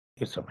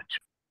you so much.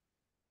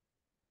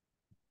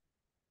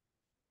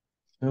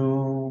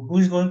 So, who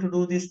is going to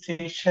do this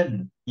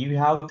session? You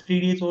have 3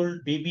 days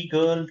old baby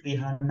girl,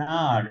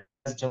 Rihanna,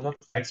 has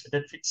developed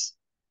right-sided fits,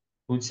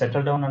 who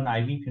settled down on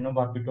IV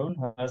phenobarbital.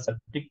 Her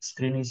septic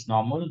screen is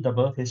normal. The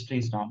birth history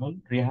is normal.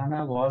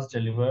 Rihanna was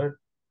delivered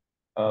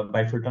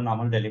by filter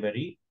normal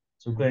delivery.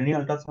 So,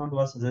 cranial ultrasound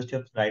was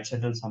suggested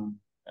right-sided some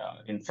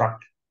in front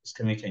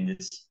ischemic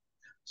changes.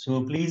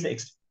 So, please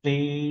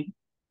explain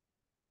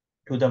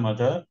to the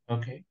mother,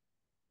 okay,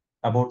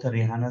 about the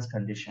Rihanna's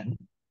condition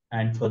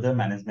and further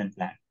management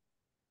plan.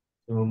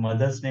 So,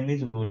 mother's name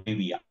is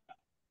Olivia.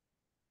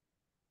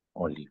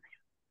 Olivia.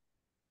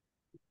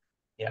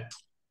 Yeah.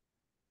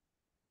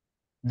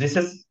 This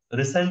is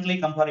recently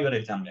come for your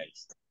exam,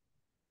 guys.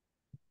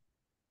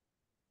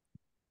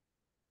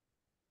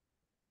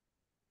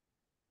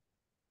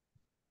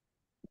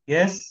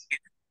 Yes.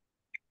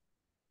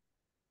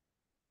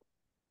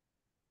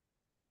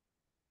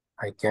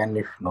 I can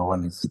if no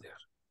one is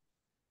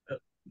there.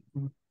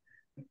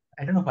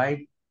 I don't know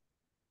why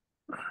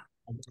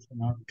others are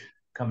not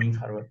coming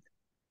forward.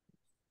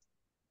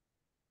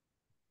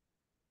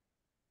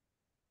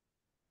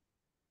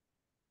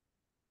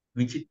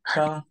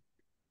 Vichitra.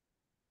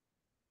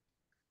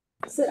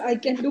 Sir, I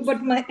can do, but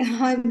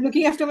I'm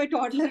looking after my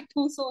toddler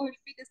too, so it will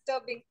be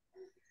disturbing.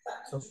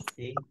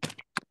 Okay.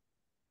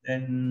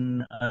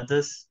 Then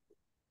others.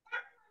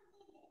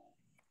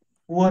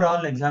 Who are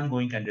all exam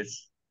going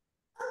candidates?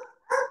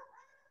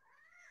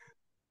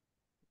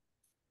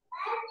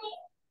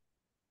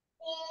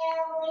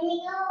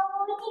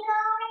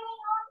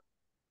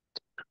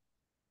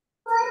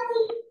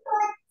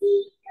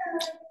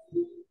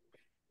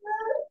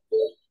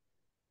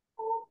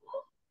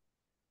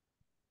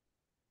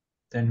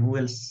 Then who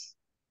else?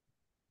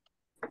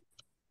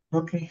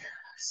 Okay.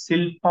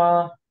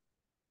 Silpa,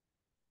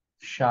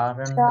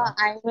 Sharon. Sure,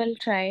 I will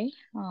try.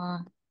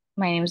 My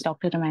name is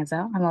Dr.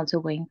 Ramaza. I'm also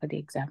going for the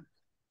exam.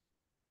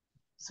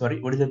 Sorry,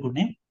 what is the good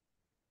name?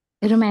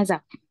 Ramaza.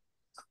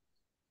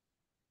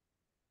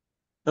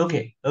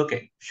 Okay,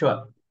 okay,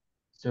 sure.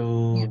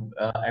 So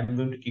I'm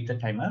going to keep the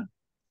timer.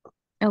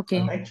 Okay.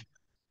 All right.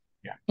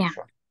 Yeah, Yeah.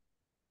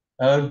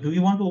 sure. Do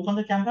you want to open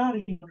the camera or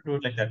you want to do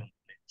it like that?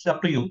 It's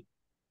up to you.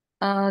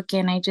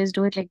 Can I just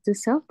do it like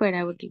this, sir? But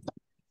I would keep.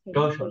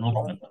 Sure, sure, no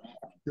problem.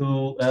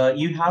 So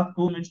you have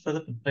 2 minutes for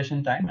the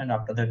preparation time, and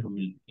after that we will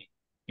begin.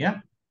 Yeah.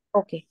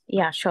 Okay.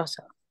 Yeah, sure,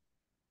 sir.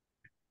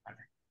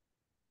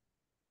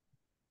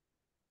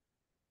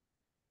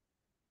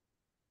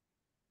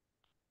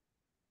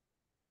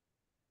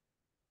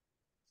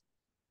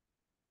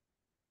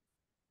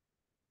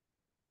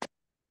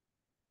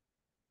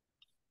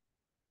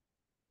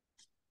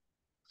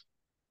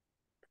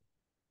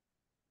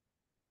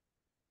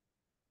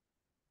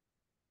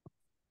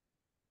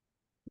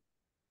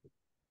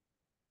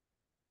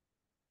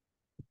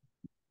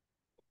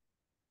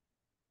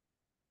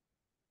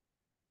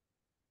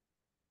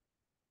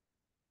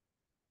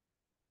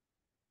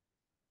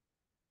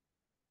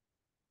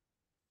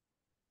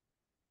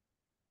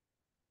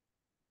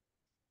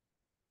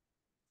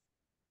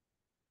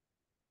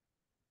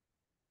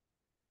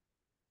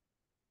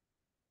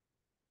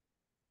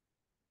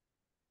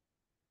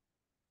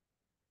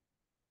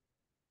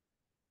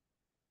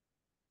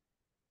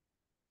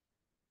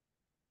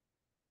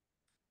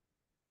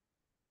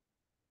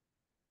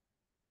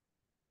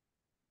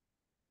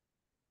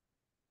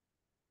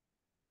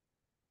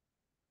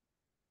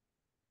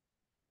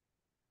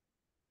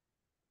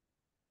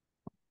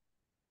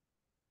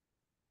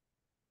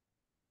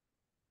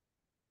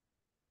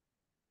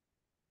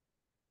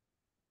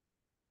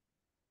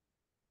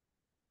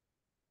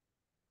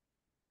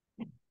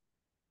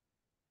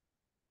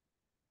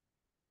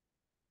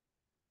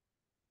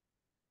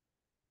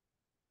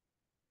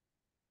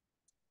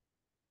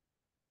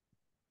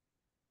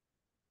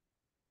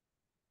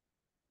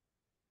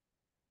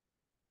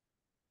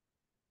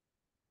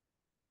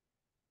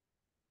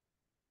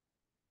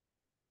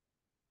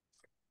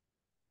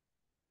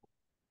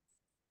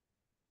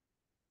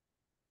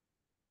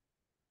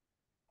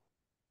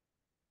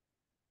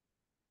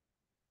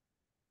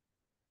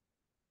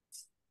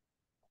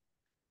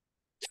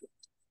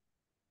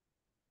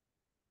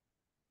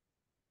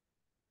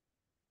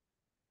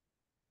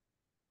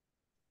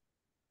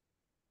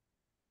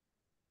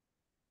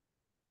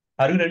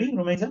 Are you ready,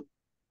 Romeza?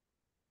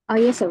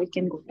 Yes, sir. We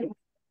can go.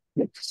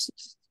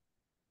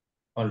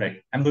 All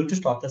right. I'm going to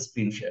stop the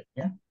screen share.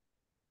 Yeah.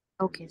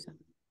 Okay, sir.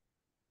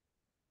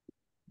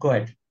 Go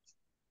ahead.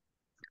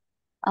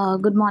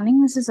 Good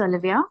morning, Mrs.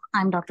 Olivia.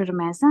 I'm Dr.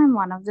 Ramaza. I'm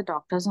one of the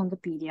doctors on the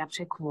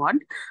pediatric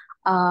ward.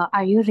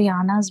 Are you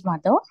Rihanna's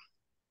mother?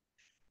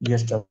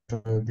 Yes,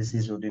 doctor. This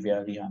is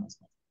Olivia Rihanna's.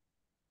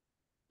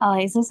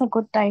 Is this a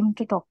good time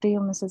to talk to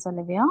you, Mrs.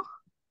 Olivia?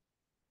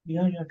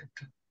 Yeah,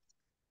 doctor.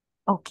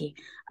 Okay.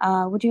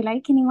 Would you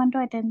like anyone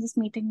to attend this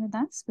meeting with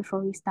us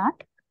before we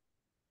start?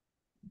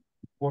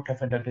 What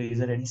happened, doctor? Is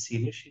there any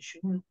serious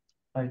issue?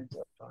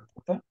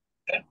 Doctor?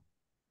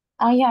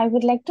 Yeah, I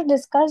would like to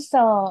discuss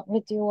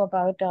with you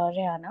about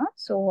Rihanna.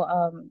 So,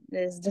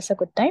 is this a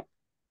good time?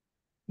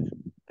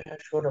 Yeah,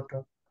 sure,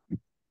 doctor.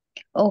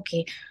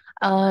 Okay.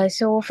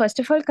 So first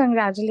of all,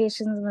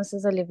 congratulations,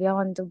 Mrs. Olivia,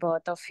 on the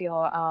birth of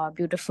your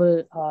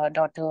beautiful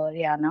daughter,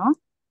 Rihanna.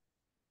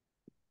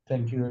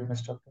 Thank you very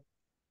much, doctor.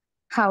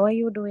 How are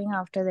you doing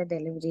after the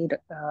delivery,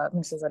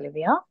 Mrs.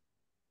 Olivia?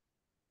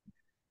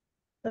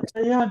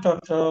 Yeah,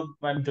 doctor,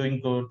 I'm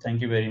doing good.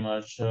 Thank you very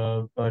much.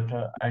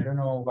 But I don't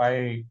know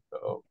why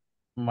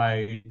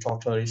my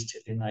daughter is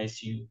still in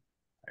ICU.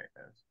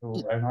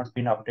 So I've not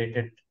been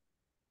updated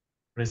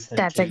That's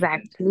recently.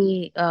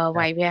 exactly Yeah.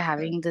 why we are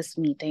having this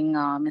meeting,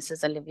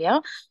 Mrs.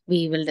 Olivia.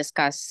 We will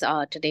discuss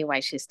today why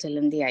she's still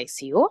in the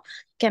ICU.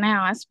 Can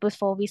I ask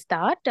before we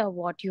start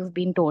what you've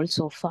been told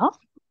so far?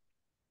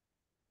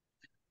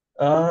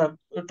 Uh,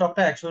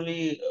 Doctor,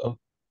 actually,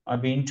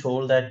 I've been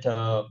told that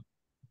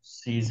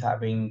she's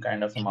having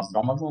kind of some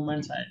abnormal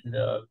movements and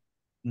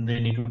they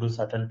need to do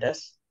certain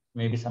tests.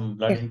 Maybe some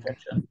blood Correct.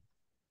 infection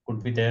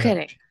could be there.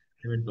 Correct.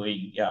 They were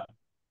doing, yeah.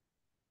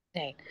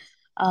 Right.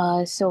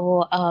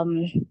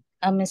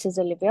 Mrs.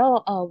 Olivia,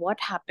 what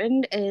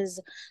happened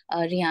is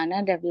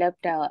Rihanna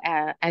developed,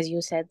 as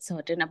you said,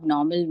 certain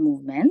abnormal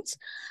movements.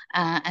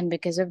 And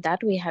because of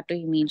that, we had to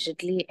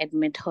immediately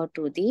admit her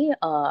to the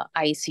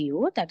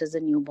ICU, that is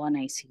the newborn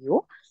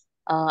ICU.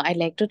 I'd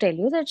like to tell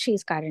you that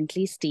she's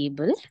currently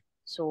stable.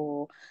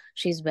 So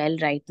she's well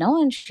right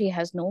now, and she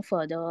has no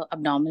further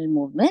abnormal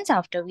movements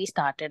after we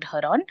started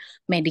her on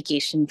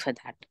medication for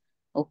that.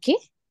 Okay.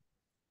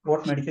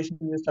 What medication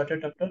you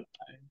started, doctor?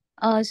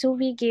 So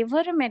we gave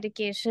her a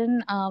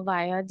medication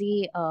via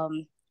the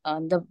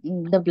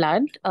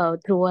blood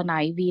through an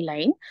IV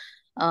line,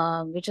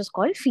 which is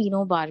called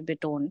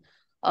phenobarbital,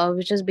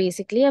 which is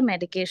basically a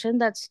medication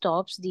that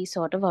stops these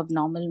sort of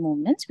abnormal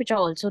movements, which are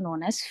also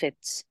known as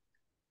fits.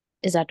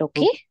 Is that Oh,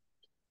 okay?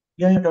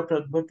 yeah,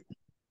 doctor. But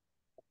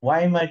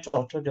why my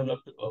daughter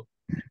developed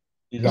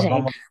these Right.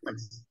 abnormal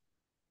movements?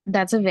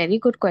 That's a very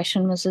good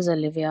question, Mrs.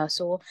 Olivia.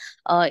 So,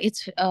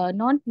 it's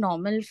not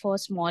normal for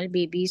small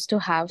babies to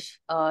have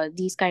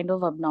these kind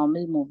of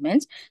abnormal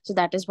movements. So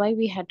that is why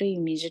we had to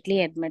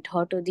immediately admit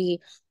her to the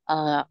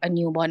a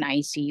newborn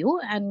ICU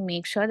and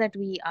make sure that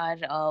we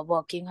are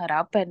working her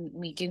up and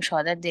making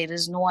sure that there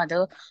is no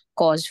other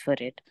cause for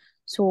it.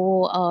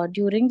 So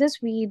during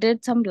this, we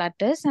did some blood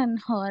tests, and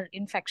her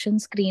infection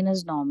screen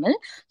is normal.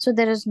 So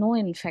there is no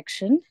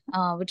infection,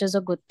 which is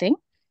a good thing.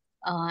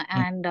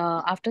 And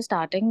after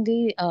starting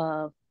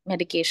the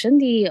medication,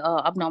 the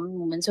abnormal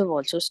movements have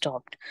also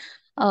stopped.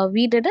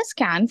 We did a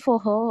scan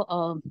for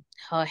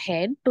her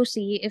head to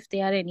see if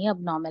there are any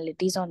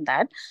abnormalities on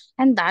that,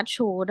 and that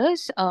showed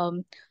us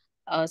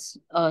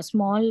a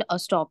small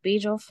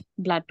stoppage of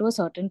blood to a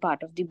certain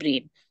part of the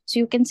brain. So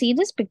you can see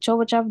this picture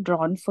which I've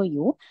drawn for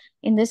you.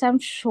 In this,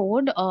 I've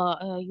showed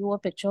you a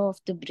picture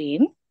of the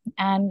brain,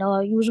 and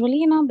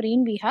usually in our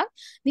brain we have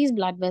these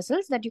blood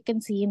vessels that you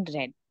can see in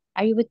red.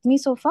 Are you with me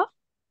so far?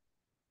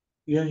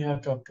 Yeah,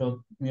 doctor.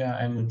 Yeah,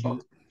 I'm with Oh,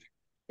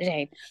 you.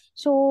 right.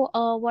 So,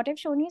 what I've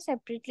shown you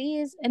separately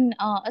is in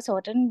a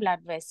certain blood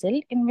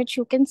vessel in which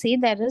you can see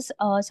there is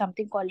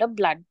something called a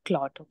blood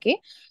clot.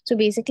 Okay. So,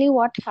 basically,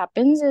 what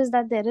happens is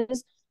that there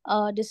is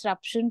a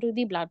disruption to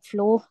the blood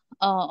flow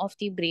of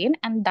the brain,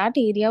 and that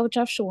area which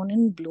I've shown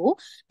in blue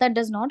that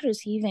does not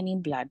receive any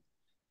blood.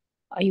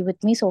 Are you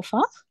with me so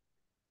far?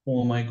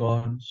 Oh my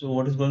God. So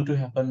what is going to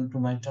happen to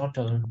my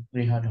daughter,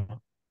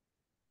 Rihanna?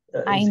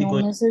 I know,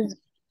 Mrs.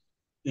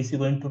 Is he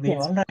going to be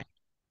Yes. all right?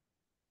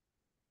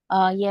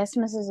 Yes,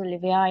 Mrs.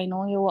 Olivia, I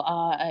know you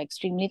are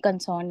extremely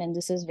concerned, and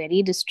this is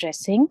very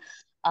distressing.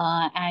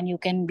 And you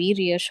can be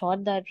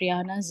reassured that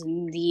Rihanna is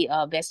in the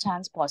best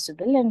hands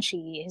possible, and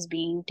she is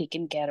being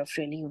taken care of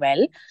really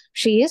well.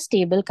 She is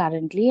stable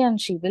currently, and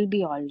she will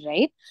be all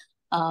right.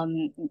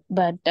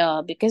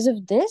 But because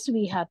of this,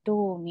 we had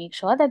to make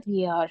sure that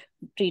we are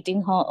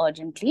treating her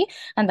urgently,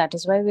 and that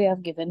is why we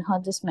have given her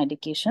this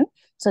medication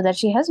so that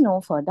she has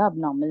no further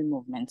abnormal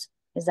movements.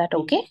 Is that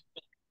Okay. okay?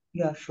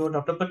 Yeah, sure,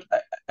 doctor. But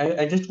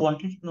I just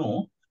wanted to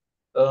know,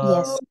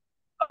 Yes.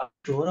 are you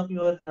sure of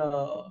your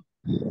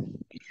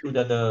issue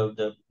that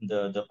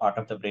the part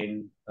of the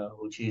brain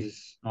which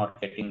is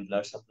not getting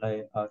blood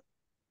supply?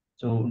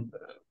 So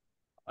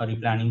are you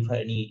planning for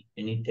any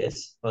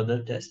tests,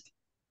 further tests?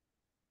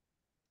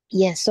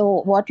 Yes,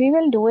 so what we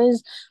will do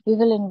is we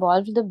will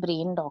involve the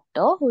brain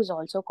doctor, who is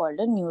also called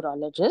a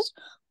neurologist,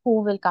 who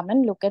will come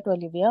and look at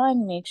Olivia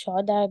and make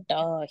sure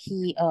that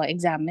he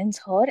examines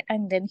her,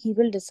 and then he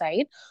will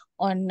decide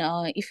on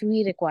if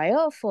we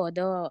require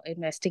further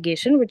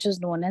investigation, which is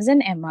known as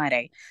an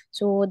MRI.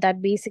 So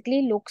that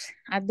basically looks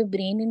at the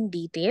brain in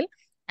detail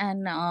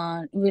and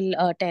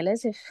will tell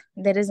us if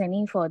there is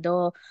any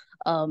further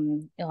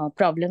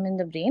problem in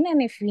the brain,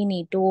 and if we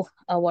need to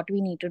what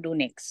we need to do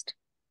next.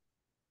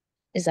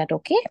 Is that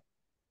okay?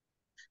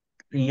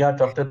 Yeah,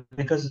 doctor,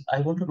 because I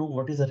want to know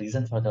what is the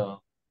reason for the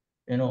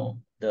you're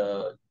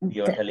The,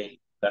 telling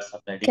blood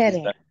supply, decreased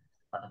correct. blood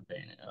part of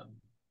brain.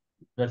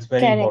 That's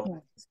very Correct, important.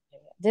 Mrs.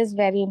 Surya. This is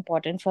very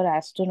important for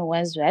us to know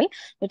as well,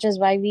 which is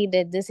why we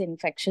did this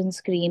infection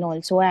screen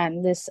also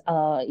and this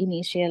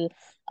initial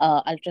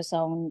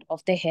ultrasound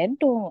of the head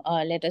to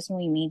let us know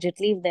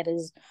immediately if there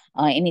is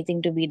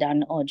anything to be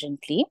done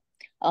urgently.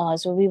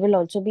 So we will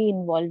also be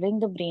involving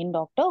the brain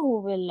doctor who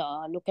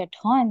will look at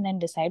her and then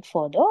decide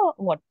further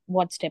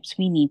what steps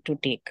we need to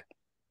take.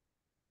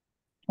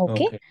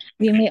 Okay. Okay.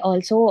 We may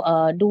also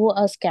do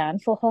a scan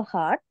for her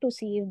heart to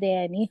see if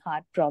there are any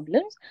heart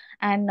problems,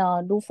 and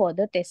do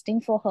further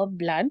testing for her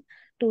blood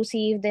to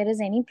see if there is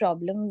any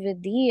problem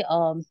with the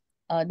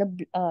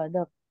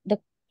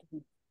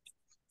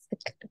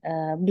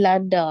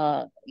blood,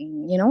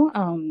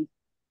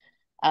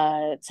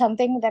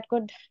 something that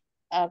could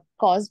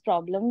cause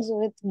problems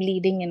with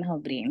bleeding in her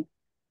brain.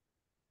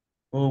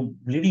 Oh,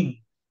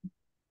 bleeding.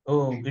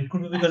 Oh, it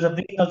could be because of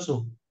bleeding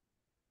also.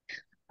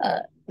 Uh,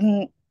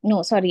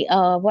 no, sorry.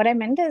 What I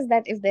meant is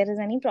that if there is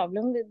any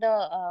problem with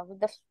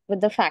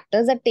the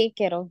factors that take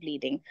care of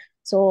bleeding,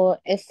 so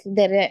if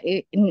there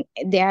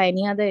are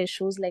any other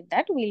issues like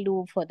that, we'll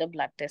do further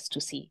blood tests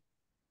to see.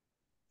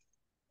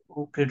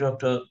 Okay,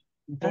 doctor.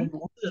 Then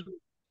Right?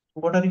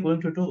 what are you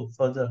going to do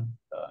further?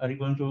 Are you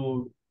going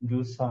to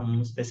do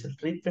some special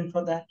treatment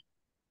for that?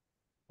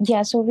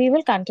 Yeah, so we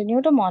will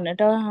continue to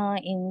monitor her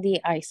in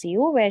the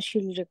ICU where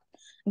she'll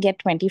get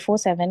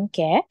 24/7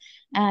 care.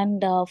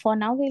 And for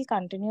now, we'll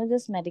continue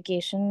this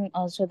medication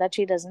so that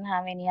she doesn't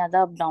have any other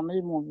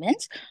abnormal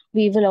movements.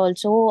 We will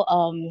also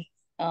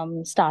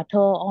start her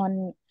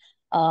on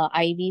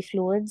IV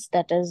fluids,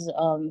 that is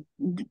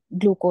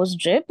glucose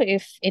drip,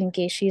 if in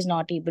case she's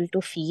not able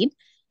to feed.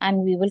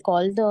 And we will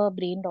call the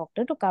brain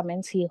doctor to come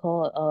and see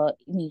her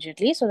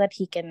immediately so that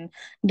he can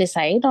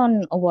decide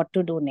on what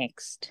to do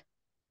next.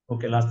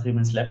 Okay, last 3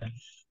 minutes left.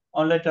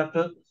 All right,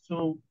 doctor.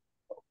 So,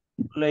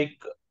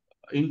 like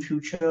in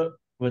future,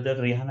 whether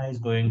Rihanna is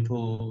going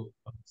to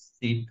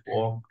sit,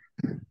 walk,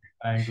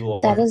 and do all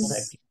That more is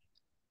activities.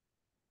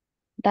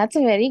 That's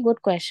a very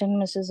good question,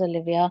 Mrs.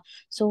 Olivia.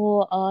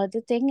 So,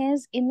 the thing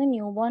is, in the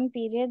newborn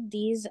period,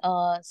 these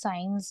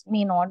signs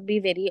may not be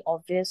very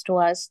obvious to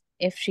us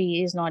if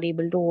she is not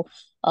able to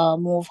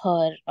move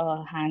her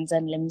hands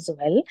and limbs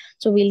well.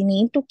 So, we'll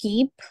need to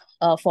keep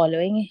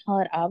following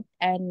her up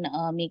and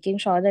making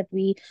sure that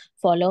we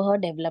follow her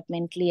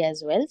developmentally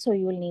as well. So,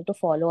 you will need to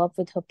follow up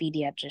with her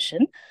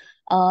pediatrician.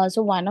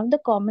 So, one of the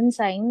common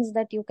signs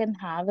that you can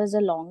have is a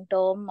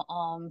long-term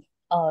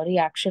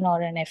reaction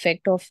or an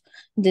effect of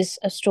this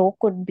stroke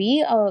could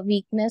be a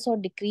weakness or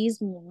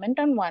decreased movement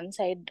on one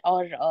side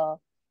or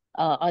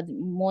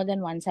more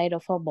than one side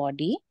of her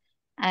body.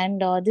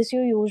 And this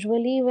you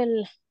usually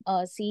will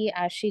see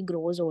as she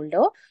grows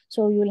older.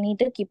 So you'll need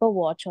to keep a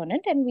watch on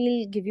it, and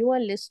we'll give you a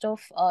list of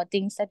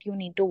things that you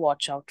need to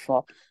watch out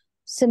for.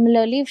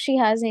 Similarly, if she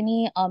has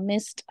any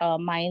missed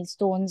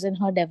milestones in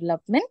her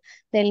development,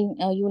 then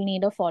you'll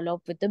need a follow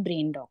up with the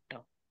brain doctor.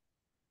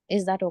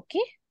 Is that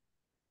okay?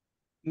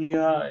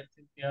 Yeah, I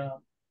think yeah,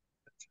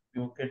 that should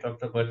be okay,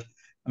 doctor. But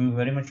I'm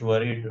very much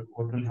worried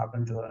what will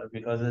happen to her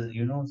because, as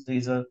you know,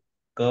 she's a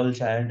girl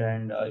child,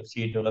 and if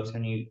she develops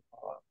any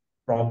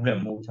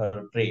problem with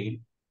her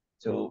brain,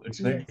 so it's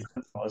very Yes.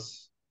 difficult for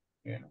us.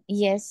 You know.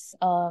 Yes,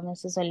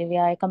 Mrs. Olivia,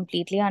 I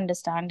completely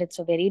understand. It's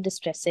a very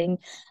distressing,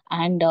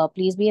 and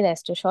please be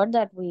rest assured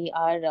that we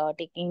are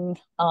taking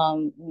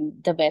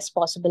the best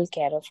possible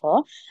care of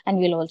her, and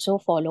we'll also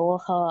follow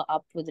her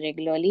up with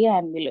regularly,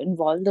 and we'll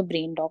involve the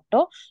brain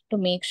doctor to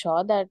make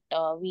sure that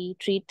we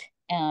treat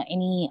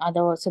any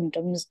other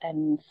symptoms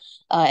and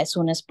as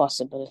soon as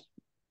possible.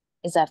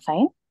 Is that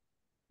fine?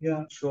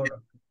 Yeah, sure,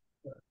 doctor.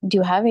 Do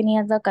you have any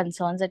other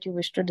concerns that you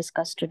wish to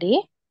discuss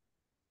today?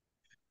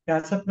 Yeah,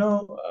 as of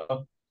now,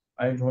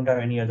 I don't have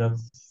any other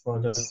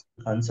further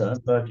concerns,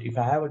 but if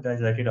I have it,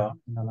 I'll write it down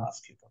and I'll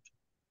ask you, doctor.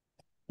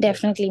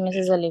 Definitely,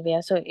 Mrs.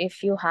 Olivia. So,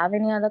 if you have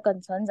any other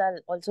concerns,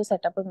 I'll also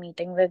set up a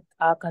meeting with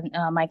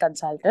my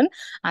consultant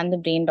and the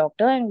brain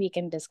doctor, and we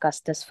can discuss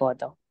this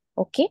further.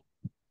 Okay?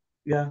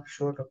 Yeah,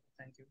 sure, doctor.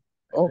 Thank you.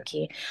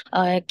 Okay.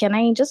 Can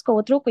I just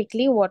go through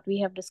quickly what we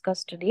have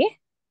discussed today?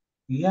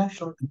 Yeah,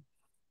 sure.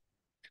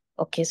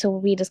 Okay, so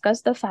we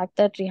discussed the fact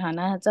that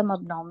Rihanna had some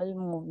abnormal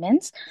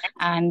movements,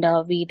 and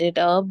we did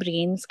a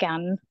brain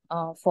scan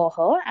for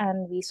her,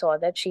 and we saw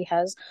that she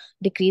has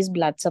decreased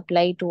blood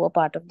supply to a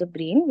part of the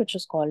brain, which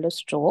is called a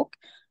stroke.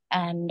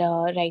 And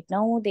right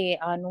now, there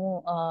are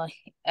no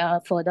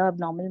further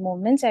abnormal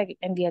movements,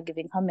 and we are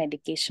giving her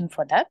medication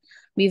for that.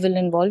 We will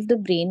involve the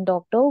brain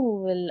doctor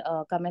who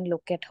will come and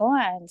look at her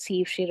and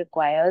see if she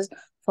requires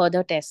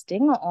further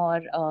testing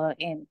or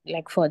in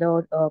like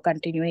further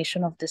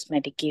continuation of this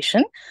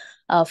medication.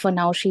 For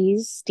now, she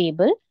is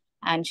stable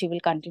and she will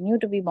continue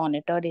to be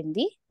monitored in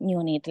the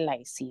neonatal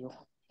ICU.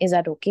 Is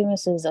that okay,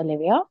 Mrs.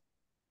 Olivia?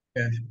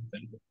 Yeah, sure.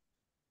 Thank you.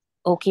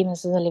 Okay,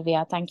 Mrs.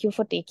 Olivia, thank you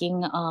for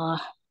taking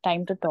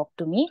time to talk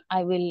to me.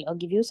 I will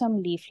give you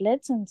some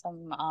leaflets and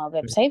some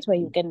websites where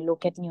you can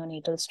look at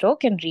neonatal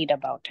stroke and read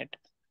about it.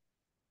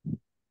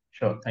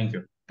 Sure. Thank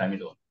you. Time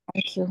is over.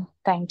 Thank you.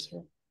 Thank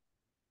you.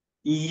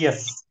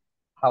 Yes.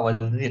 How was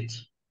it?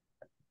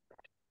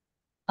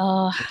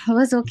 It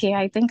was okay.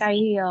 I think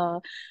I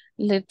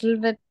Little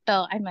bit,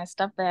 I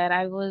messed up there.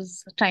 I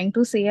was trying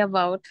to say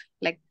about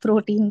like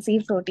protein C,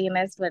 protein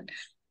S, but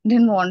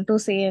didn't want to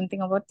say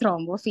anything about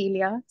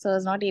thrombophilia, so I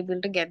was not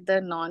able to get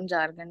the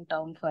non-jargon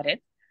term for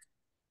it.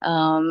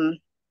 Um,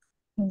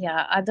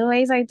 yeah,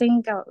 otherwise I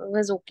think it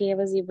was okay. I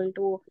was able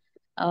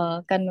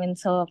to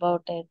convince her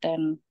about it,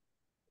 and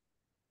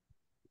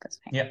that's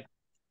fine. Yeah,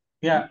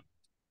 yeah,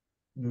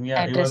 yeah. You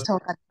are, Addressed her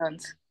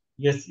concerns.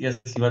 yes, you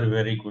are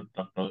very good,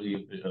 doctor.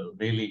 You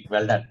really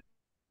well done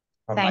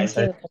from my Thank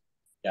side. you.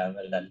 Yeah,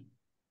 well done.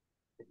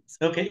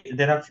 Okay,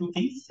 there are few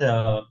things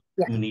Yeah.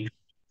 you need to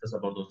discuss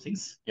about those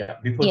things. Yeah,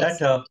 before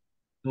that, Yes.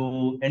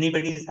 do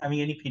anybody is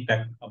having any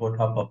feedback about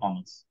her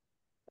performance?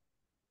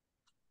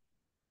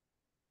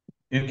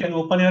 You can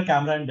open your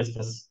camera and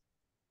discuss.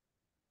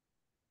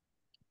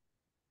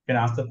 You can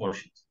ask the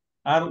questions.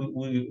 Or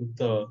with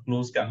the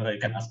closed camera,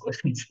 you can ask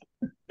questions.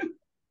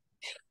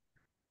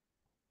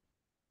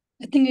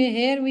 I think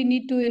here we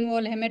need to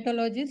involve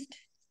hematologist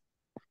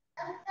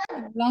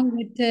along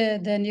with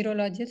the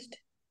neurologist.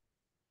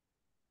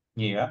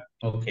 Yeah,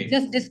 okay.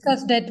 Just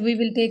discuss that we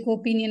will take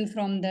opinion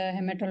from the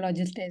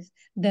hematologist as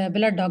the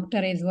blood doctor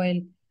as well,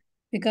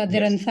 because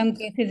there are in some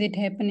cases it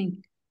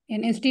happening.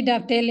 And instead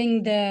of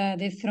telling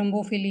this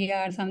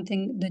thrombophilia or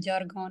something, the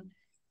jargon.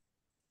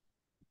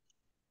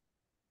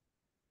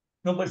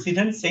 No, but she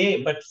didn't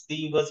say, but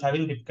she was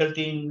having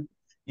difficulty in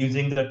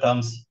using the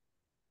terms,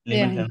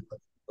 layman Yeah. terms.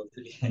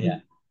 Yeah,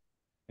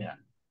 yeah.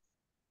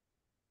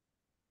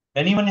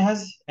 Anyone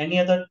has any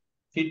other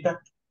feedback?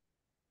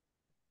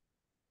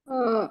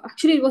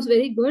 Actually, it was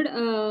very good.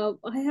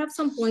 I have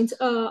some points.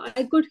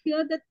 I could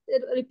hear that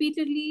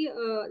repeatedly,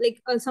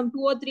 some 2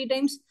 or 3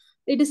 times.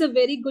 It is a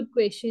very good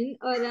question.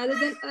 Rather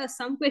than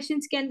some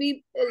questions can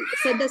be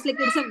said as like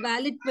it's a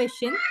valid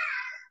question.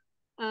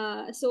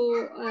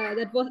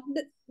 That was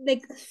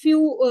like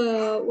few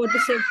what to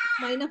say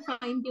minor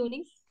fine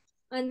tuning.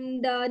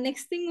 And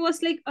next thing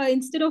was like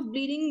instead of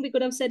bleeding, we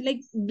could have said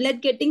like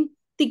blood getting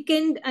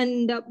thickened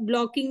and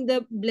blocking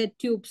the blood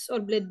tubes or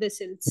blood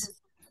vessels.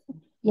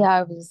 Yeah,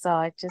 I was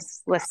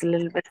just was a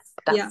little bit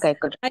stuck. Yeah. I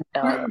couldn't.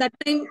 That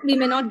time we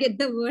may not get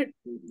the word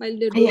while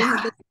they're doing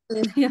Yeah.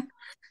 the yeah.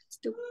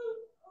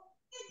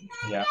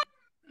 Yeah.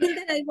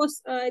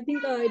 I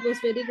think it was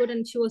very good,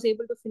 and she was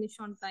able to finish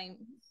on time.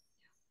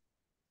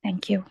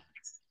 Thank you.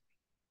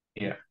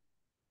 Yeah.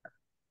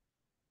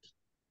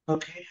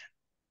 Okay.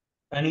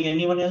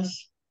 Anyone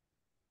else?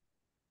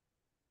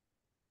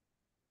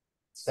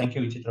 Thank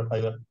you, Chitra, for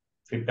your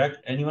feedback.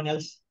 Anyone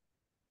else?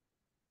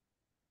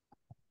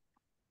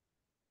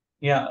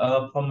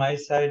 Yeah, from my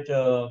side,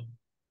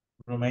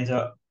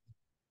 Romeja,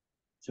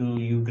 so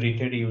you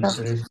greeted, you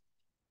introduced,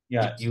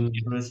 you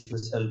introduced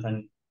yourself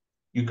and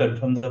you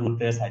confirm the role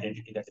player's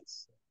identity. That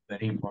is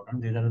very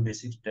important. These are the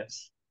basic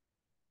steps.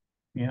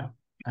 Yeah.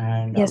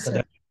 And Yes, after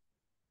sir.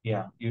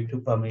 that, you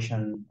took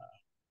permission.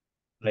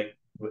 Like,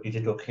 is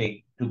it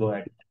okay to go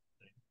ahead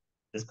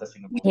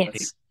discussing about it?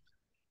 Yes.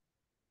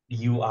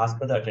 You ask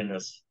for the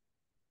attenders.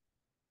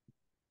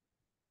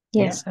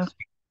 Yes, sir.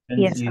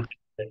 And Yes, see sir.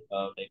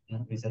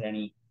 that, is there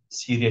any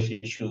serious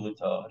issue with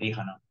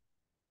Rihanna?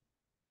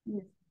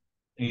 Yes.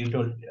 You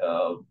told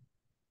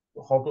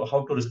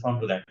how to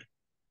respond to that.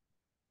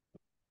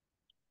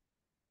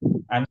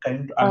 I'm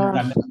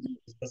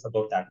discuss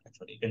about that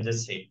actually. You can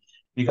just say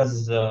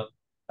because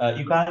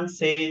you can't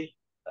say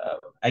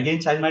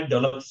again child might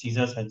develop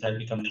seizures and child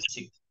becomes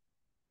sick.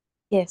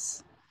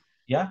 Yes.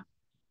 Yeah.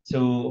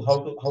 So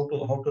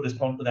how to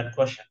respond to that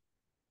question?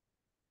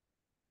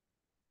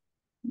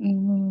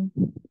 Mm,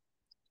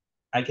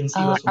 I can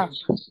see what's. uh,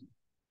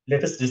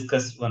 Let us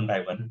discuss one by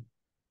one.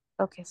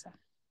 okay, sir.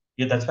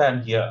 Yeah, that's why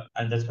I'm here,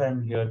 and that's why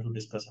I'm here to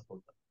discuss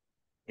about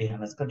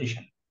Rihanna's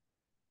condition.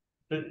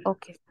 So,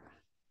 Okay.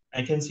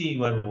 I can see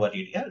you are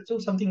worried. Yeah, so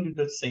something you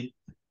just say,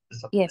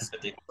 some Yes.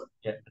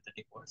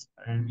 empathetic words,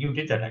 and you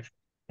did that actually.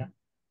 Yeah,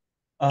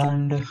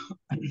 and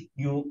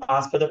you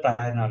ask for the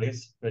prior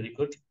knowledge, very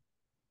good.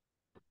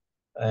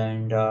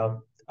 And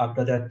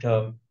after that,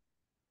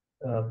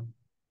 uh,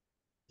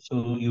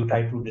 so you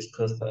try to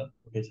discuss what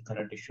is the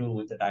current issue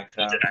with the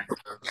diagram.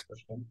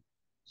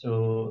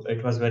 So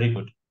it was very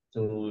good.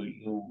 So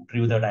you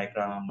drew the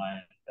diagram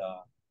and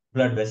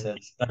blood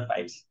vessels, blood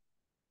pipes.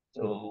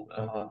 So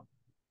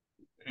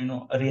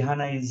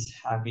Rihanna is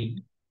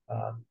having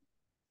uh,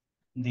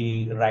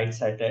 the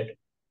right-sided,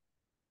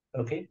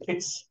 okay,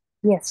 fits.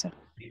 Yes, sir.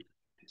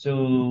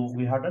 So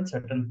we have done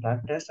certain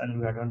blood tests and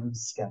we have done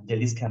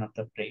jelly scan of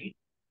the brain.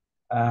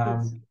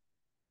 And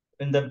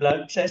in the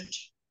blood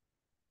test,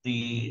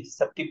 the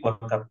septic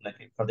workup,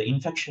 like for the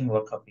infection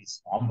workup,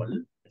 is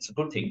normal. It's a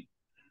good thing.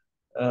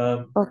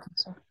 Okay,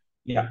 sir.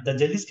 Yeah, the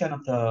jelly scan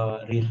of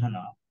the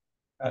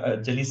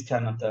Rihanna, jelly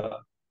scan of the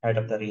head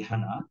of the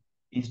Rihanna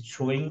is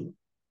showing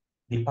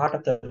the part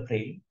of the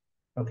brain.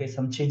 Okay,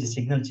 some changes,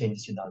 signal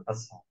changes in the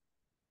ultrasound.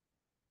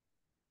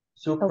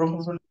 So Okay.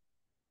 probably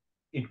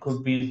it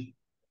could be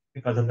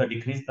because of the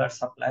decreased blood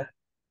supply.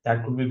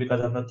 That could be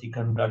because of the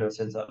thickened blood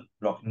vessels are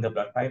blocking the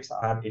blood pipes,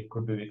 or it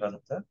could be because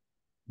of the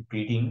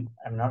bleeding.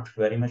 I'm not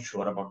very much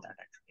sure about that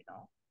actually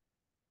now.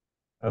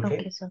 Okay.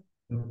 Okay, sir.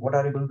 What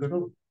are you going to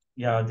do?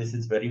 Yeah, this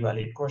is very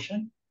valid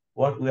question.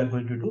 What we are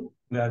going to do?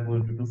 We are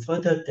going to do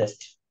further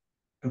test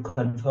to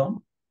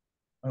confirm,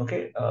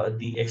 okay,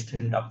 the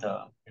extent of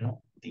the,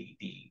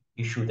 the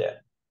issue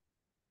there.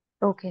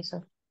 Okay,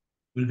 sir.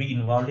 We'll be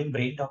involving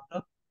brain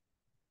doctor,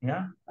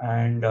 yeah,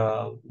 and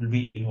we'll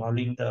be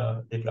involving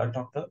the blood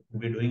doctor.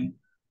 We'll be doing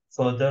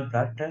further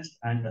blood test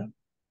and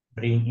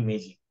brain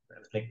imaging,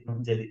 like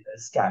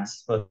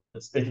scans for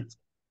special,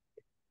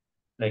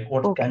 like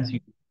what Okay, scans sir.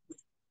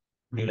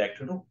 would you like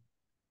to do?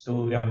 So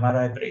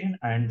MRI brain,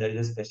 and there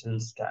is a special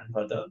scan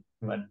for the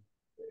human,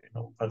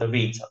 for the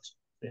veins also.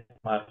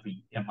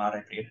 MRP,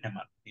 MRI brain,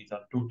 MRP. These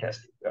are two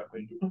tests we are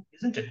going to do,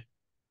 isn't it?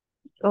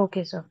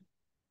 Okay, sir.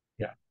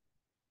 Yeah.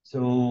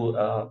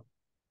 So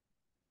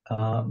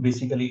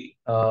basically,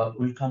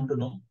 we'll come to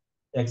know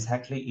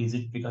exactly is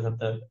it because of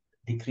the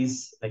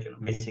decrease, like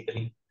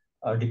basically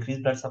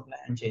decreased blood supply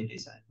and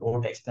changes, and to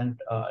what extent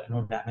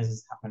damage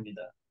has happened in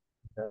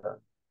the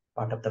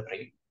part of the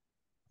brain,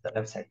 the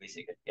left side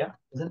basically. Yeah,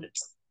 isn't it?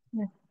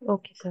 Yeah.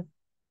 Okay, sir.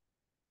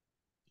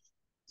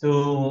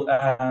 So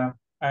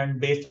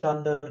and based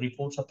on the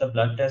reports of the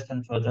blood test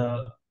and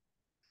further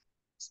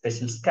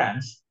special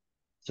scans,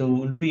 so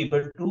we'll be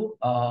able to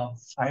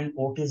find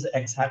what is the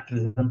exact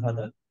reason for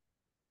the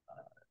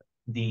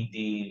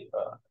the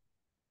uh,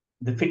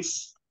 the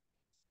fits.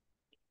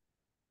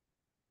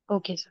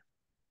 Okay, sir.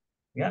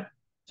 Yeah.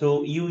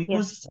 So you Yeah.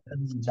 use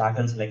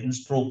jargons like in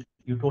stroke.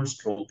 You told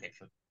stroke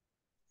actually.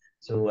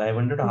 So I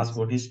wanted to ask Yes.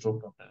 what is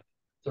stroke, doctor?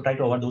 So try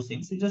to avoid those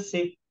things. You just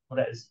say what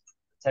else?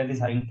 Child is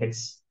having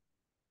fits.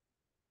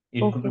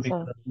 It could be Okay,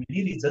 because sir. of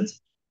many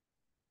reasons.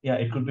 Yeah,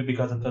 it could be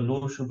because of the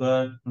low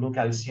sugar, low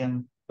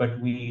calcium. But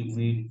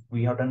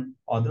we have done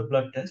other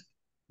blood tests.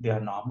 They are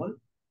normal,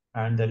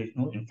 and there is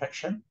no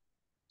infection.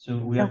 So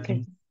we are Okay.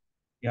 thinking,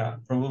 yeah,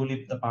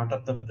 probably the part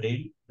of the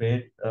brain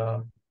where,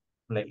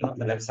 like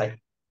the left side,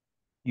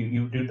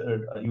 you did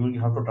you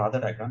have to draw the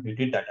diagram. You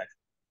did that diagram.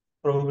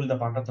 Probably the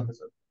part of the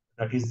vessel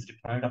that is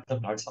deprived of the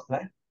blood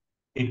supply.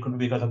 It could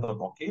be because of the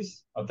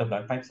blockage of the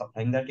blood pipe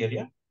supplying that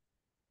area.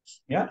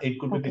 Yeah, it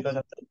could be Okay. because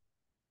of the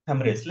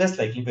hemorrhage. Less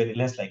likely, very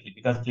less likely,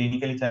 because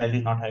clinically child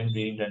is not having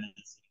bleeding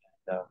tendency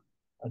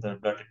and the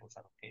blood reports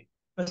are okay.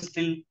 But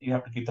still, you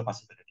have to keep the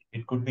possibility.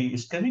 It could be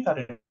ischemic or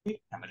it could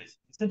be hemorrhage,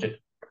 isn't it?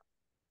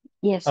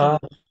 Yes, sir.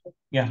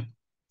 Yeah.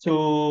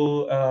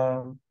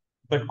 So,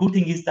 but good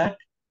thing is that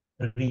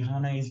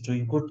Rihanna is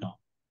doing good now.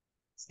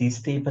 She's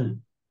stable.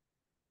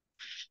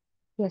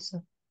 Yes,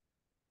 sir.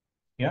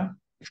 Yeah.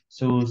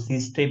 So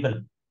she's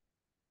stable.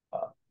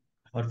 Uh,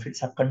 her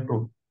fits are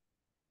controlled.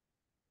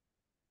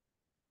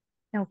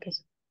 Okay,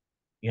 sir.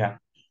 Yeah.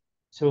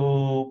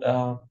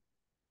 So,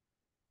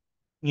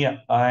 yeah.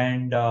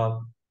 And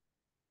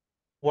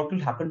what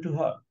will happen to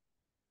her?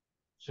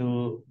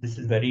 So this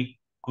is very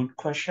good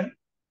question.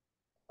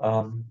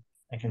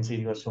 I can see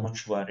you are so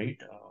much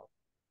worried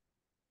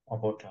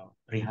about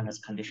Rihanna's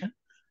condition.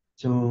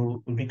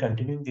 So we'll be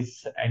continuing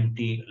this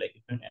anti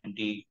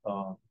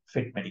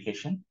fit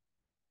medication.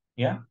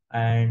 Yeah,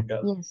 and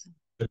Yes, sir.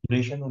 the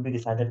duration will be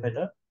decided by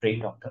the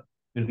brain doctor.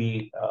 Will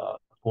be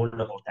told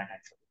about that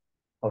actually,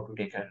 how to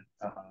take and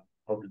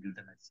how to give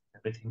the medicine,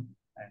 everything,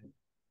 and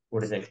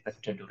what is the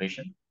expected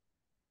duration.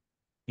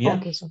 Yeah,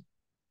 Okay, sir.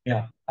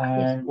 yeah.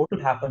 Yes. And what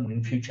will happen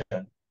in future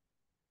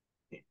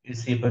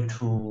is able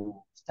to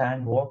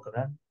stand, walk,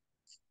 run.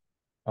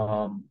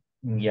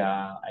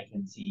 Yeah, I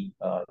can see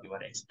you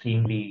are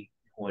extremely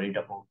worried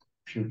about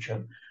the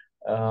future.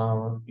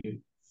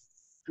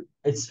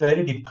 It's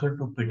very difficult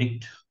to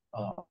predict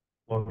uh,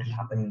 what will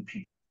happen in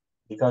future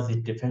because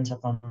it depends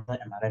upon the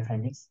MRI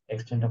findings,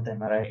 extent of the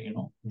MRI,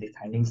 the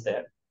findings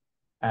there,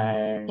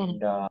 Correct.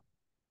 and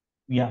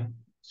yeah,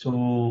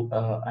 so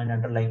an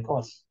underlying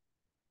cause.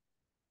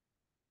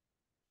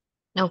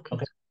 Okay.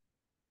 Okay,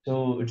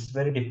 so it's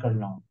very difficult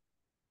now.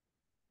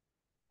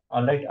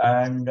 All right,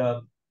 and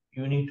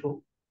you need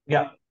to,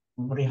 yeah,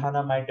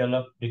 Rihanna might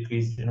develop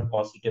decrease,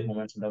 positive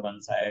moments on the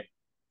one side.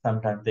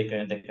 Sometimes they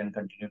can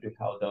continue to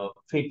have the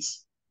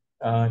fits.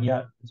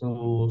 Yeah,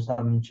 so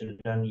some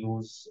children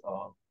use,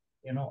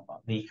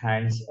 the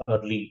hands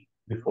early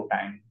before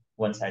time,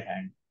 one side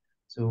hand.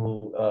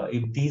 So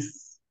if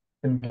these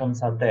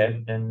symptoms are there,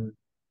 then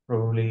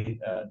probably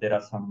there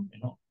are some,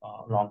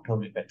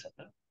 long-term effects of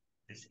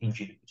this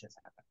injury which has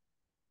happened.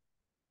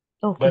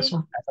 Okay, But sir.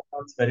 as of now,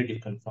 it's very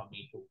difficult for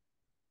me to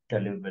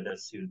tell you whether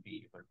you'll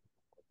be able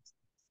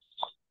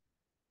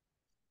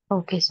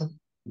Okay, sir.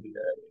 to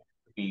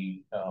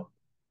be.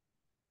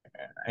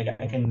 I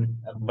can,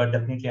 but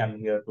definitely I'm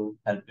here to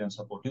help you and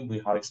support you. We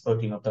have expert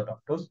team of the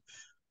doctors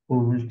who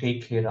will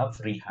take care of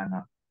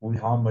Rihanna. We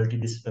have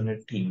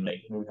multidisciplinary team,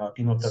 like we have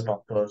team of the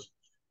doctors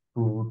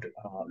who would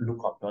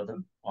look after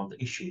all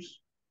the issues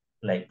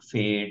like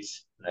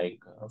fades, like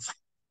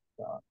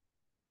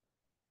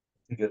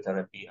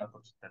physiotherapy, or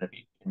therapy,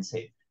 you can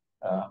say.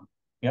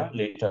 Yeah,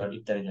 later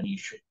if there is an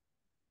issue.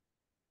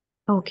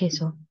 Okay,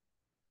 sir.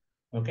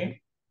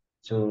 Okay,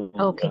 so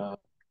Okay.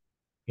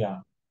 yeah,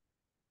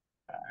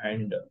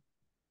 and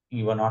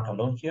you are not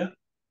alone here.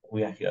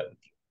 We are here with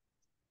you.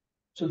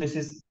 So this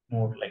is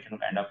more like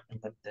kind of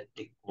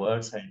empathetic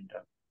words and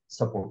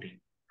supporting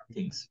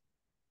things.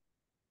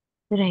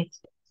 Right.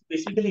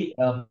 Basically,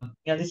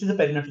 yeah, this is a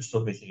perinatal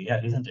stroke, basically,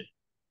 yeah, isn't it?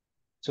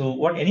 So,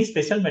 what any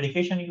special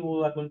medication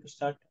you are going to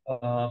start?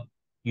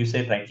 You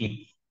said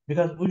rightly,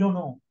 because we don't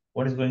know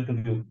what is going to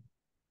give.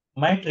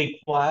 Might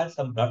require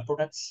some blood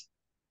products,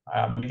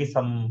 maybe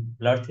some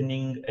blood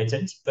thinning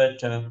agents,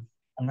 but I'm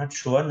not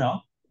sure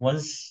now.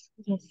 Once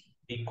Yes.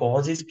 the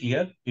cause is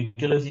clear,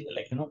 etiology,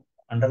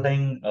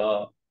 underlying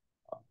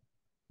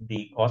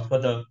the cause for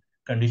the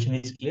condition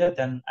is clear,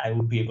 then I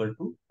would be able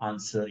to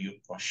answer your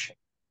question.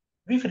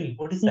 Be free.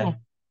 What is Yeah. that?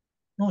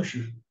 No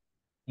issue.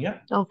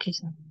 Yeah. Okay,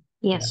 sir.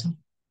 Yeah. Yes, sir.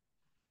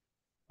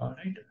 All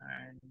right.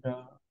 And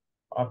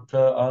after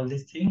all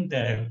these things,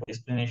 the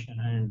explanation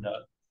and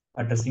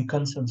addressing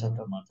concerns of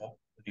the mother,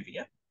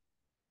 Olivia,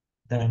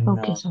 then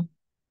Okay, sir.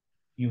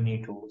 you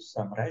need to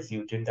summarize.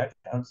 You did that.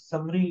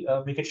 Summary,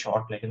 make it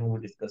short,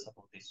 we'll discuss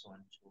about this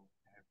one. So,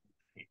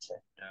 it's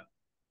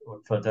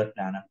what further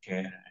plan of care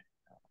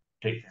and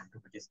treatment to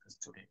be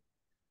discussed today.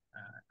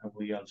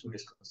 We also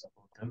discuss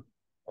about the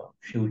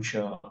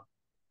future,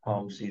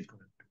 how she is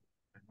going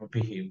to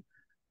behave,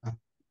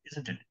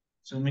 isn't it?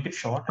 So make it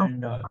short Oh,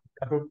 and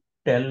have to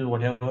tell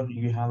whatever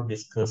you have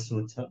discussed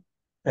with the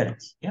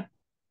parents. Yeah,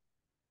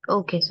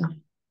 okay, sir.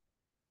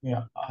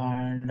 yeah.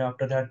 And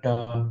after that,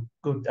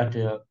 good that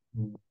uh,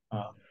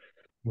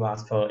 you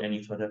ask for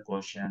any further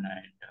question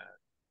and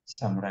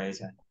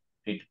summarize and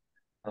read,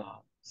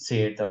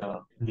 say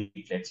the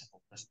leaflets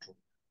about the stroke,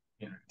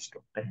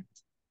 stroke.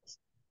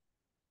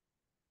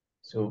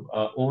 So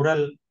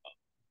overall,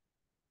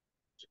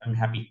 I'm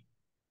happy.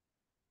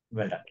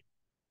 Well done.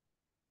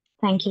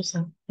 Thank you,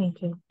 sir.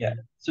 Thank you. Yeah.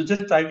 So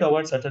just try to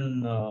avoid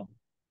certain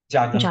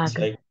jargons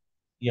Jargon. like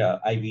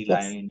IV Yes.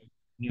 line,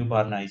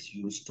 newborn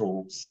ICU,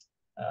 strokes.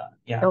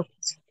 Yeah. Okay,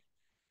 sir.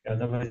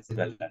 Otherwise,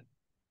 well done.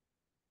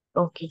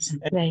 Okay, sir.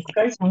 And Right.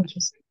 guys, Thank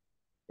you, sir.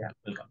 yeah,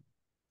 welcome.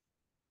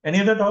 Any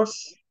other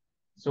thoughts?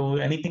 So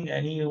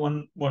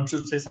anyone wants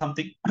to say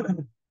something?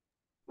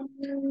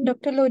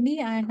 Dr. Loni,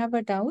 I have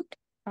a doubt.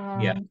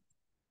 Yeah.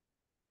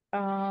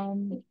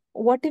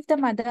 What if the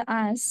mother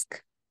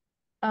asks,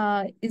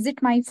 is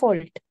it my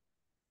fault?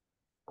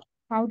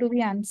 How do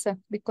we answer?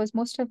 Because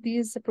most of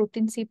these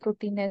protein C,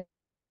 protein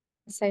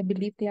S, I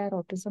believe they are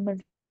autosomal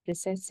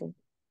recessive.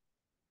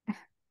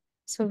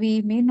 So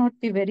we may not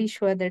be very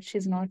sure that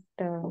she's not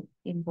But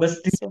involved.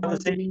 still, So you how have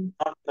to do say we?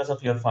 not because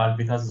of your fault,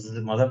 because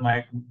the mother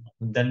might,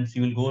 then she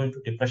will go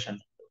into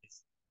depression.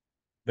 It's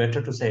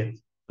better to say.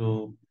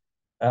 So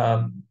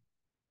um,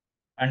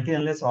 until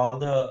unless all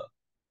the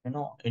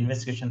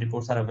investigation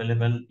reports are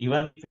available,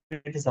 even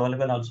if it is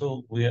available,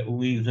 also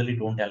we usually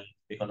don't tell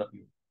because of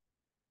you.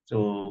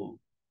 So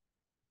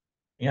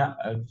yeah,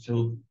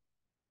 so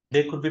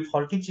there could be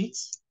faulty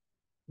genes,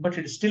 but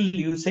it still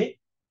you say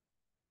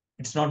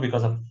it's not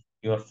because of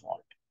your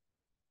fault.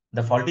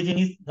 The faulty gene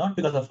is not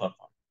because of her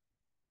fault.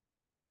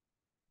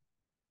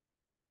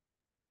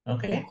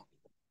 Okay.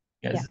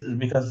 Yeah. Yes,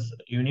 because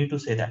you need to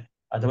say that.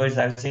 Otherwise,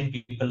 I've seen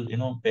people,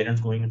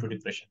 parents going into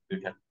depression.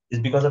 It's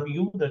because of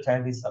you the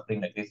child is suffering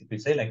like this. If you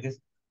say like this,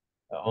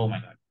 oh my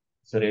God,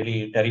 it's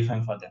really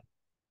terrifying for them.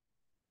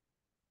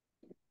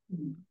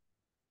 Mm.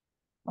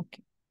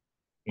 Okay.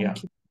 Yeah.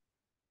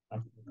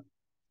 Thank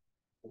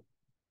you.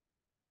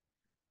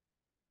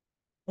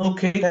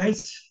 Okay,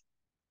 guys.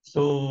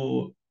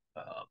 So,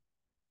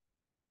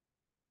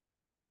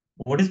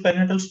 what is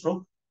perinatal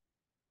stroke?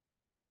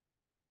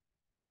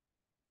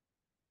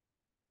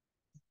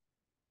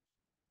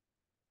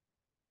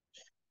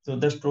 So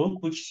the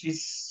stroke, which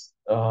is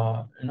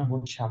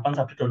which happens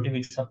after 20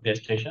 weeks of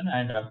gestation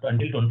and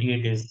until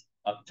 28 days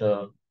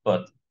after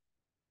birth.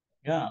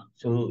 Yeah.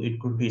 So it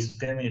could be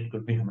ischemic, it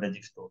could be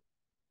hemorrhagic stroke.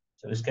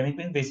 So ischemic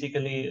means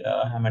basically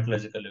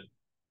hematological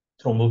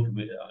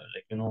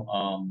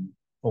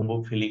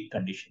thrombophilic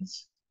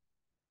conditions.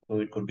 So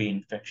it could be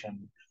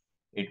infection.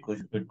 It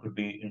could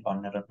be in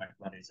pulmonary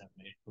metabolism.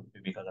 It could be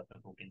because of the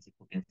proteins,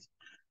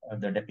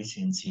 the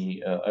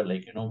deficiency, or a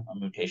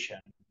mutation.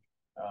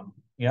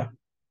 Yeah,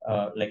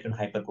 like in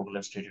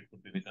hypercoagulant state, it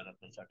could be because of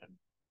the certain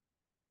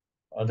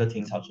other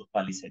things also,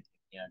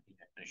 polycythemia,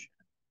 dehydration,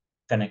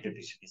 connective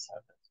tissue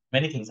disorders.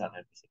 Many things are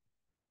there basically.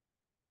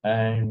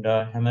 And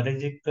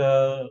hemorrhagic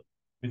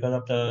because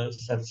of the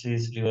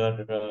sepsis,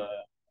 liver,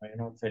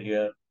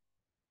 failure,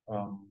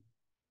 um,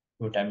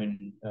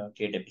 vitamin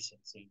K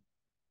deficiency.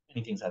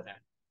 Many things are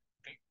there.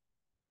 Okay.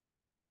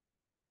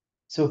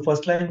 So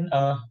first line,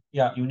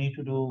 yeah, you need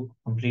to do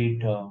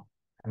complete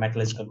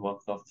hematological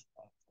work of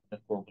the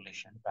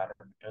coagulation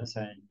parameters,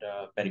 and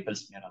peripheral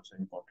smear also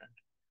important.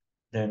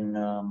 Then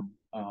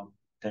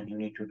then you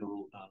need to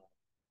do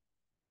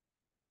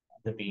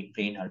the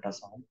brain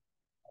ultrasound.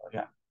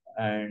 Yeah,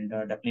 and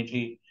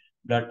definitely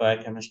blood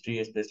biochemistry,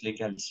 especially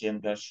calcium,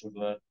 blood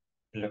sugar,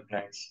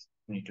 electrolytes.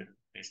 You need to do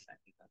baseline.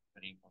 These are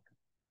very important.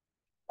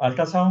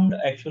 Ultrasound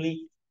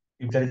actually,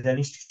 if there is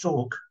any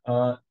stroke,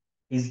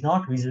 is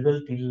not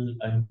visible till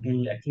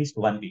until at least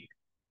 1 week.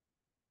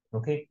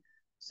 Okay,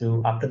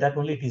 so after that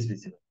only it is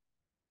visible.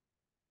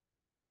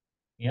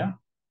 Yeah.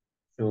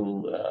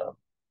 So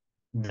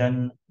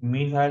then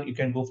meanwhile, you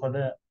can go for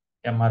the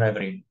MRI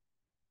brain.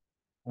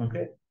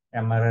 Okay.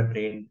 MRI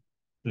brain,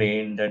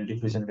 plain, then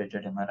diffusion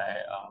weighted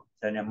MRI.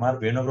 Then MR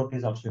venography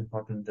is also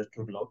important just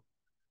to log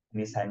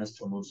any sinus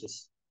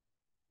thrombosis.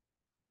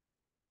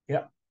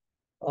 Yeah.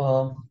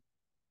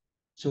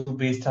 So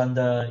based on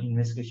the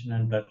investigation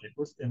and blood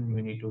reports, then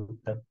we need to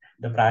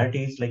the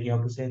priority is, like you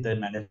have to say, the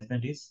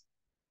management is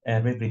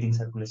airway, breathing,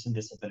 circulation,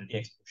 disability,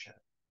 exposure.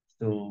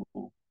 So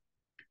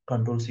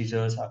control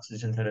seizures,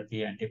 oxygen therapy,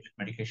 antiepileptic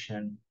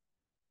medication.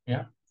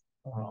 Yeah.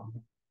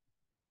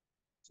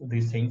 So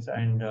these things,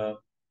 and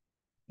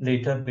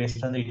later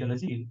based on the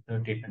etiology, the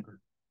treatment will,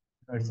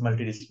 it's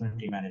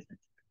multidisciplinary management.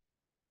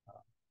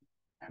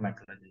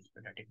 Hematologist,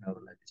 pediatric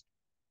neurologist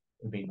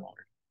will be involved.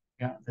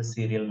 Yeah, the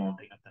serial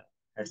monitoring of the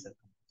head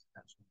circumference,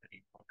 that's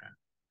very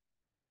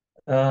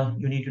important.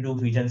 You need to do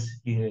vision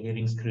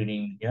hearing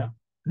screening. Yeah.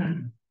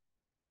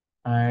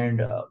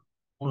 And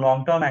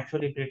long term,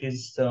 actually, if it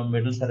is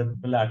middle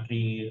cerebral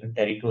artery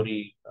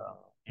territory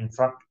in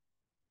front,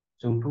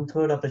 so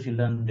 2/3 of the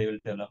children, they will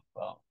develop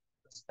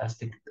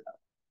spastic,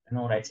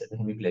 right sided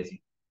hemiplegia.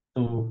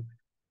 So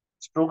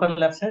stroke on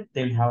left side,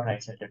 they will have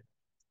right sided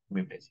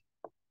hemiplegia,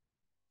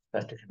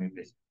 spastic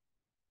hemiplegia.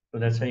 So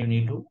that's why you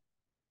need to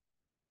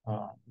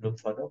look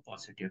for the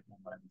positive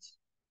movements,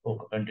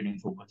 continuing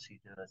focus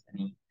seizures,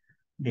 any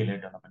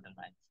delayed developmental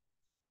lines,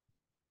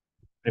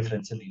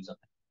 preferential use of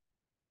it.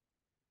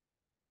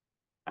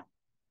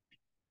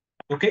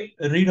 Okay,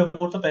 read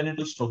about the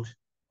perinatal stroke.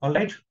 All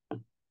right.